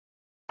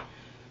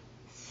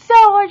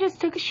just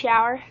took a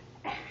shower,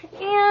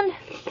 and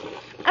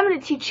I'm going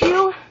to teach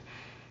you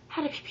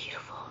how to be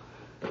beautiful.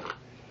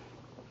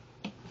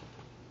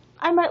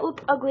 I might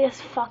look ugly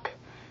as fuck.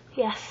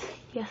 Yes,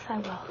 I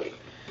will.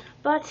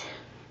 But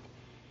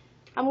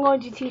I'm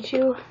going to teach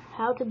you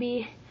how to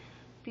be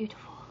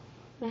beautiful.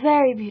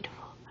 Very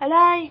beautiful. And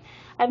I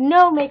have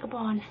no makeup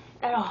on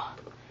at all.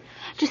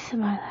 Just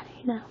some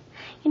eyeliner,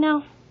 you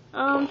know.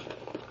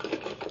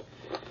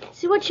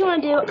 See what you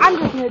want to do. I'm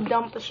just going to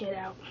dump the shit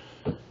out.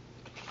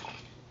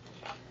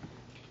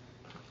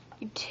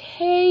 You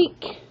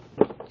take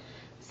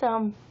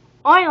some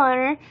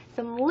eyeliner,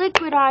 some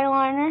liquid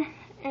eyeliner,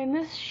 and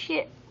this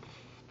shit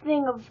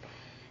thing of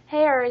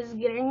hair is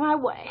getting in my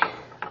way.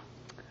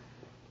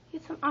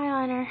 Get some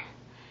eyeliner,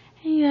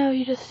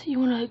 and you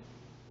want to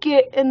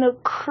get in the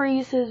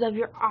creases of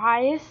your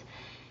eyes,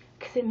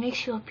 because it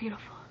makes you look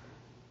beautiful.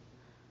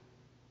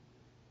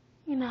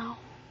 You know,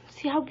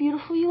 see how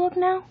beautiful you look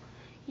now?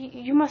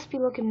 You must be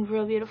looking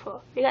real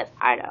beautiful, because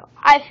I know,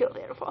 I feel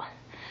beautiful.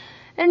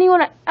 Then you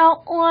want to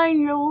outline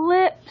your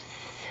lips.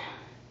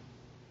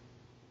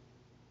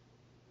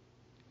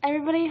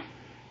 Everybody,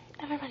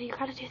 you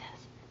gotta do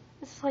this.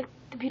 This is like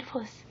the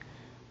beautifulest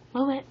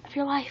moment of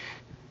your life.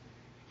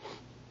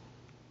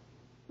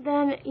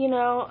 Then,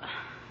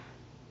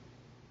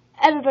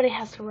 everybody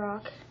has to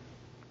rock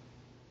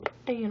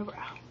a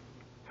unibrow.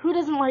 Who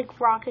doesn't like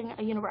rocking a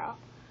unibrow?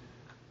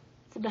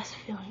 It's the best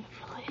feeling of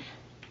your life.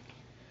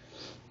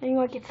 Then you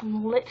want to get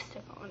some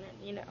lipstick on it,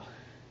 You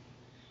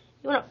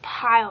want to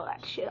pile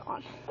that shit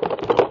on.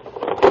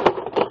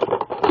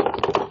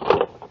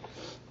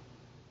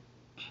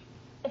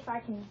 If I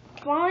can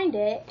find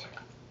it.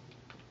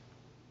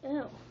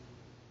 Ew.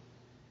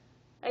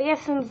 I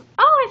guess since.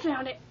 Oh, I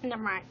found it.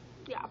 Never mind.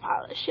 Yeah, I'll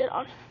pile this shit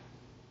on.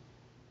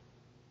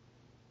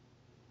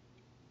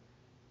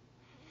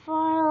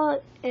 File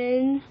it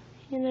in,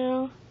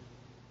 You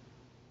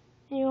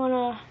want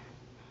to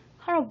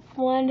kind of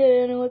blend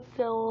it in with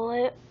the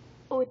lip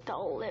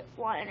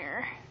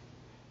liner.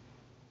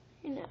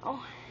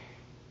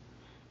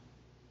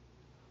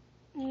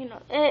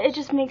 It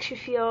just makes you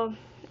feel,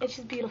 it's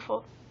just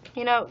beautiful.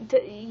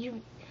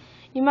 You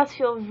must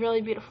feel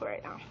really beautiful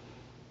right now.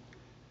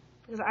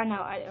 Because I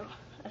know I do.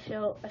 I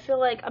feel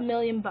like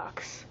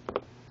 $1,000,000.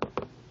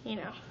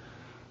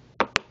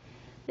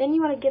 Then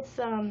you want to get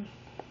some,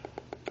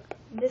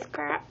 this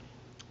crap.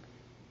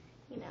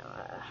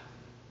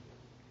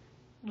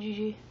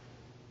 GG.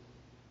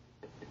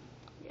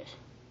 Yes.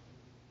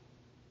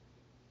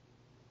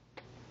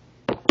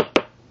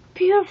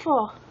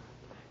 Beautiful.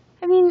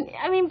 I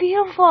mean,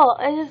 beautiful.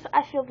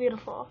 I feel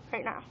beautiful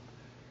right now.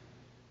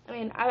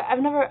 I've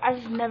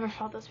never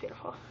felt this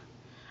beautiful.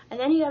 And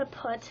then you gotta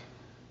put,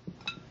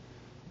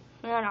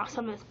 I don't know,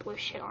 some of this blue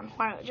shit on.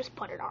 Why not just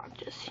put it on?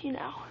 Just, I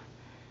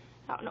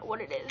don't know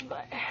what it is,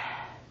 but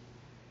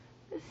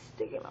just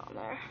stick it on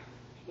there.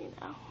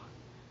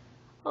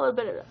 A little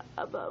bit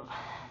above.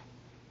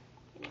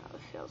 It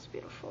feels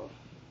beautiful.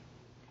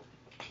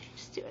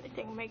 Just do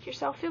anything to make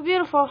yourself feel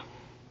beautiful.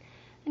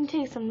 And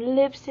take some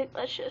lipstick,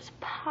 let's just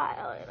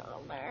pile it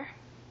on there.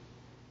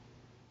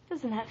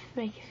 Doesn't that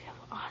make you feel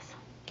awesome?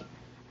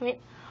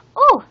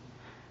 Oh!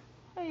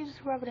 Why don't you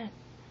just rub it in?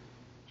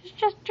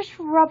 Just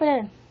rub it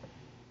in.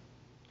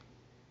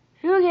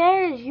 Who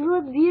cares? You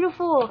look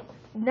beautiful.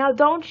 Now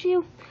don't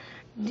you?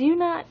 Do you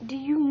not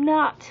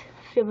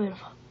feel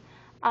beautiful?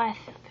 I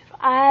feel beautiful.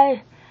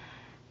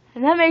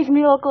 And that makes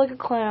me look like a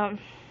clown.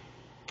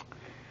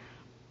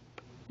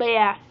 But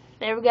yeah,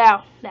 there we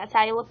go. That's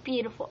how you look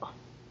beautiful.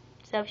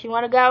 So if you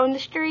want to go in the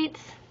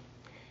streets,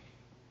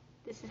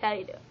 this is how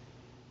you do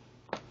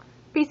it.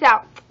 Peace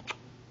out.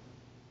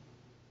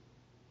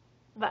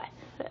 Bye.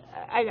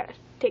 I gotta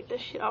take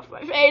this shit off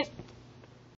my face.